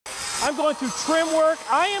I'm going through trim work.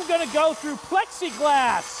 I am going to go through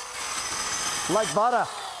plexiglass. Like butter.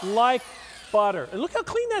 Like butter. And look how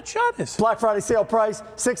clean that shot is. Black Friday sale price,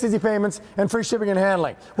 6 easy payments, and free shipping and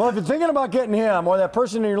handling. Well, if you're thinking about getting him or that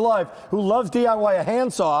person in your life who loves DIY a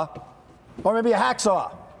handsaw, or maybe a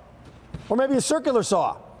hacksaw, or maybe a circular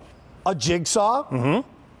saw, a jigsaw,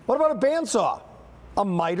 what about a bandsaw, a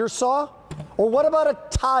miter saw, or what about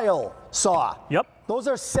a tile saw? Yep. Those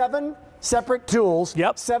are 7 separate tools,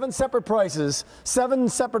 7 separate prices, 7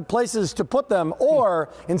 separate places to put them, or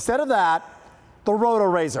instead of that, the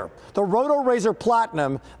Rotorazer. The Rotorazer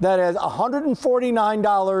Platinum that is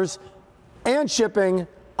 $149 and shipping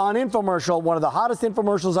on infomercial, one of the hottest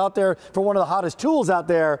infomercials out there for one of the hottest tools out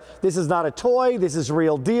there. This is not a toy, this is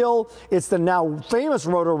real deal. It's the now famous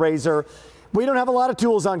Rotorazer. We don't have a lot of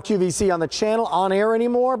tools on QVC on the channel on air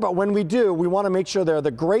anymore, but when we do, we want to make sure they're the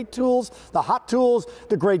great tools, the hot tools,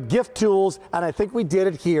 the great gift tools, and I think we did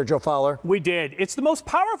it here, Joe Fowler. We did. It's the most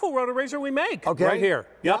powerful Rotorazer we make. Okay. Right here.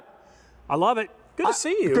 Yep. I love it. Good to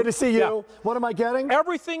see you. Good to see you. Yeah. What am I getting?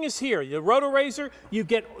 Everything is here. The Rotorazer, you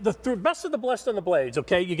get the best of the blessed on the blades,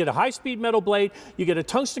 okay? You get a high-speed metal blade, you get a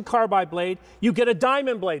tungsten carbide blade, you get a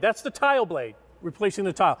diamond blade. That's the tile blade, replacing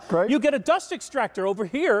the tile. Great. You get a dust extractor over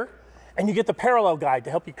here, and you get the parallel guide to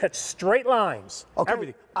help you cut straight lines. Okay.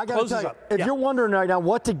 Everything. I got to tell you, up. if you're wondering right now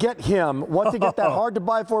what to get him, what to get that hard to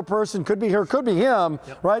buy for a person, could be her, could be him,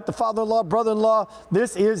 right? The father-in-law, brother-in-law.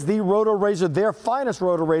 This is the Rotorazer, their finest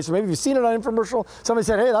Rotorazer. Maybe you've seen it on infomercial. Somebody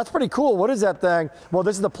said, hey, that's pretty cool. What is that thing? Well,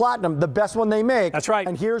 this is the Platinum, the best one they make. That's right.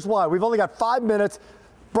 And here's why. We've only got 5 minutes.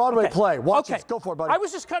 Broadway play. Watch this. Go for it, buddy. I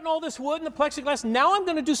was just cutting all this wood and the plexiglass. Now I'm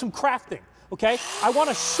going to do some crafting, okay? I want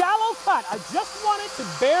a shallow cut. I just want it to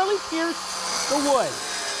barely pierce the wood.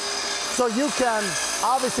 So you can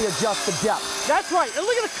obviously adjust the depth. That's right. And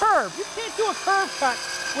look at the curve. You can't do a curve cut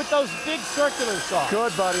with those big circular saws.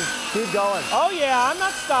 Good, buddy. Keep going. Oh, yeah. I'm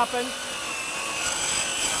not stopping.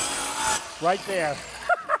 Right there.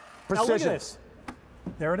 Now look at this.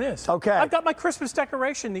 There it is. Okay. I've got my Christmas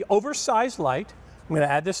decoration, the oversized light. I'm going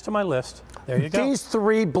to add this to my list. There you go. These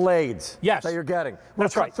 3 blades that you're getting.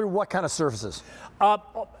 That's right. Through what kind of surfaces?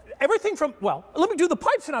 Everything from, well, let me do the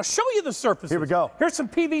pipes and I'll show you the surfaces. Here we go. Here's some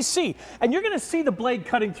PVC. And you're going to see the blade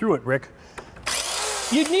cutting through it, Rick.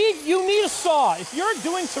 You need a saw. If you're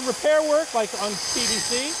doing some repair work like on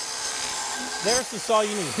PVC, there's the saw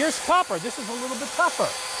you need. Here's copper. This is a little bit tougher.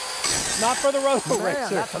 Not for the Rotorazer.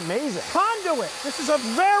 Man, that's amazing. Conduit. This is a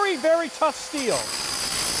very, very tough steel.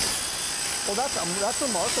 Well, that's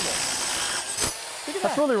remarkable. Look at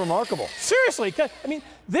That's that. really remarkable. Seriously, I mean,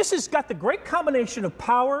 this has got the great combination of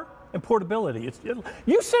power and portability.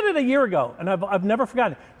 You said it a year ago, and I've never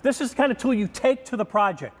forgotten it. This is the kind of tool you take to the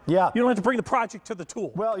project. Yeah. You don't have to bring the project to the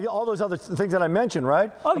tool. Well, all those other things that I mentioned,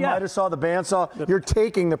 right? Oh, the yeah. miter saw, the bandsaw. You're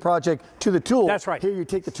taking the project to the tool. That's right. Here you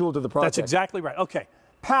take the tool to the project. That's exactly right. Okay.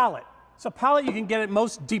 Pallet. It's a pallet you can get at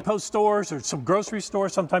most depot stores or some grocery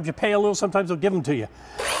stores. Sometimes you pay a little, sometimes they'll give them to you.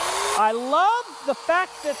 I love the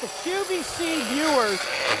fact that the QVC viewers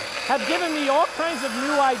have given me all kinds of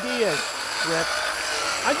new ideas, Rick.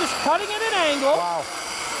 I'm just cutting at an angle. Wow.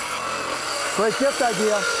 Great gift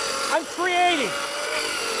idea. I'm creating.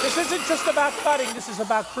 This isn't just about cutting, this is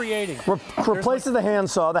about creating. Replaces the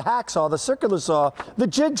handsaw, the hacksaw, the circular saw, the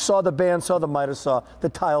jigsaw, the bandsaw, the miter saw, the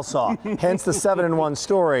tile saw. Hence the 7-in-1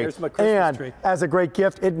 story. Here's my Christmas tree. And as a great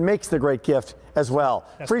gift, it makes the great gift as well.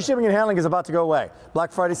 That's Free right. shipping and handling is about to go away.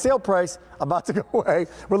 Black Friday sale price about to go away.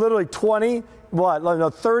 We're literally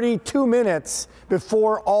 32 minutes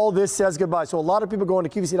before all this says goodbye. So a lot of people going to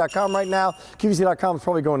QVC.com right now. QVC.com is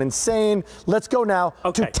probably going insane. Let's go now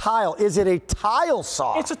to tile. Is it a tile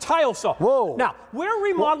saw? It's a tile saw. Whoa. Now, we're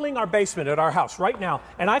remodeling our basement at our house right now,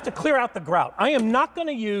 and I have to clear out the grout. I am not going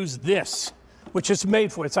to use this, which is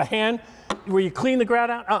made for. It's a hand where you clean the grout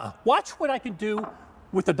out. Watch what I can do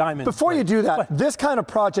with the diamond. Before you do that, this kind of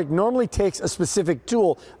project normally takes a specific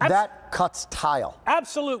tool that cuts tile.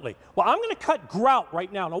 Absolutely. Well, I'm going to cut grout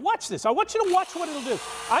right now. Now watch this. I want you to watch what it'll do.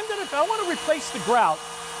 I want to replace the grout.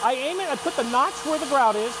 I aim it, I put the notch where the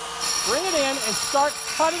grout is, bring it in, and start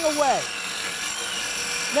cutting away.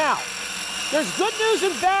 Now, there's good news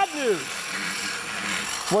and bad news.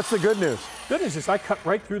 What's the good news? Good news is I cut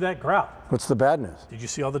right through that grout. What's the bad news? Did you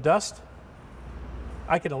see all the dust?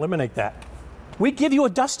 I can eliminate that. We give you a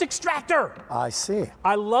dust extractor. I see.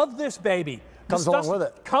 I love this baby. Comes along with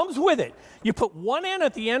it. Comes with it. You put one end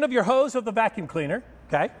at the end of your hose of the vacuum cleaner,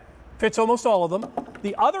 okay? Fits almost all of them.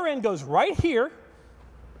 The other end goes right here,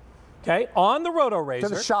 okay, on the Rotorazer. To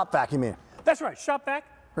the shop vac, you mean? That's right, shop vac?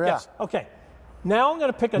 Yeah. Yes, okay. Now I'm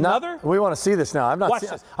going to pick another. We want to see this now. I've Watch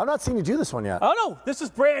this. not seen you do this one yet. Oh, no. This is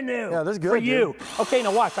brand new. Yeah, this is good, for you. dude. Okay,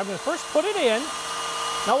 now watch. I'm going to first put it in.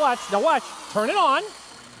 Now watch. Turn it on.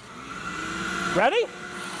 Ready?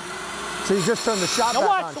 So you just turned the shot now back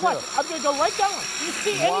watch, on, too. watch. I'm going to go right down. Do you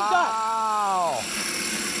see any dust? Wow.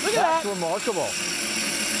 Look at that. That's remarkable.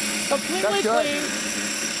 Completely That's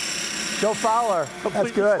clean. Joe Fowler.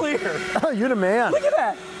 Completely That's good. clear. You're the man. Look at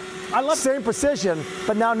that. I love it. Same precision,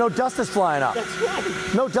 but now no dust is flying up. That's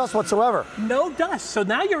right. No dust whatsoever. No dust. So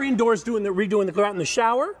now you're indoors redoing the go out in the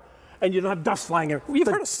shower, and you don't have dust flying everywhere. You've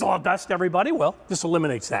heard of sawdust, everybody. Well, this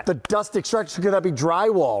eliminates that. The dust extraction, could that be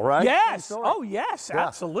drywall, right? Yes. Oh, yes. Yeah.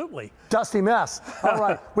 Absolutely. Dusty mess. All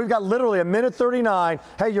right. We've got literally 1:39.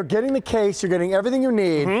 Hey, you're getting the case. You're getting everything you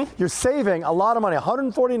need. You're saving a lot of money,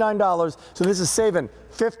 $149. So this is saving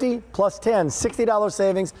 $50 plus $10, $60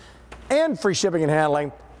 savings, and free shipping and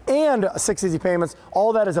handling. And 6 easy payments.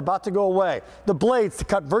 All that is about to go away. The blades to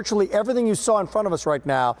cut virtually everything you saw in front of us right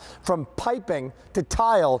now, from piping to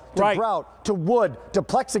tile to grout to wood to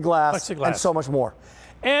plexiglass and so much more.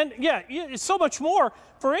 And yeah, it's so much more.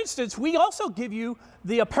 For instance, we also give you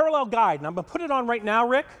the parallel guide. And I'm going to put it on right now,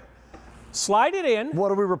 Rick. Slide it in. What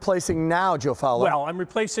are we replacing now, Joe Fowler? Well, I'm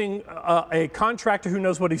replacing a contractor who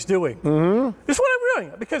knows what he's doing. This is what I'm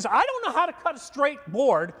doing, because I don't know how to cut a straight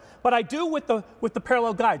board, but I do with the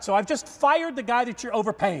parallel guide. So I've just fired the guy that you're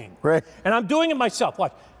overpaying. Great. And I'm doing it myself.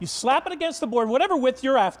 Watch. You slap it against the board, whatever width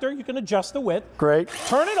you're after, you can adjust the width. Great.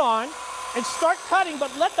 Turn it on and start cutting,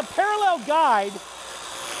 but let the parallel guide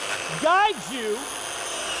you.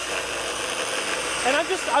 And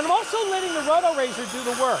I'm also letting the Rotorazer do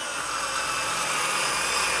the work.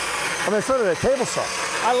 I mean, sort of a table saw.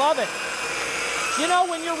 I love it. You know,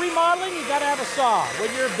 when you're remodeling, you got to have a saw.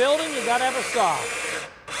 When you're building, you got to have a saw.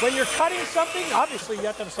 When you're cutting something, obviously you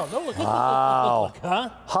have to have a saw. No, look, huh?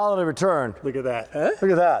 Holiday return. Look at that. Huh? Look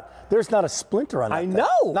at that. There's not a splinter on that. I thing.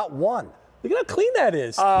 know. Not one. Look at how clean that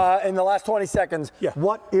is. In the last 20 seconds,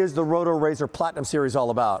 what is the Rotorazer Platinum Series all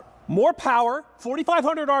about? More power,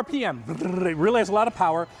 4,500 RPM. It really has a lot of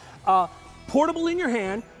power. Portable in your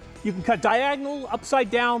hand. You can cut diagonal,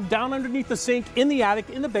 upside down, down underneath the sink, in the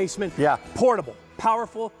attic, in the basement. Yeah. Portable,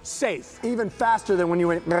 powerful, safe. Even faster than when you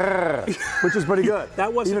went, which is pretty good.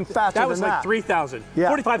 That was even faster than that. That was like 3,000. Yeah.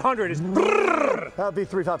 4,500 is. That'd be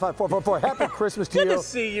 355-444. Happy Christmas to you. Good to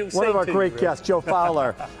see you. One of our great guests, Joe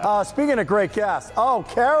Fowler. Speaking of great guests,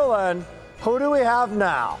 Carolyn, who do we have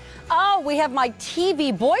now? Oh, we have my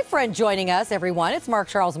TV boyfriend joining us, everyone. It's Mark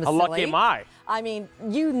Charles Masilli. How lucky am I? I mean,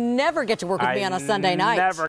 you never get to work with me on a Sunday night. Never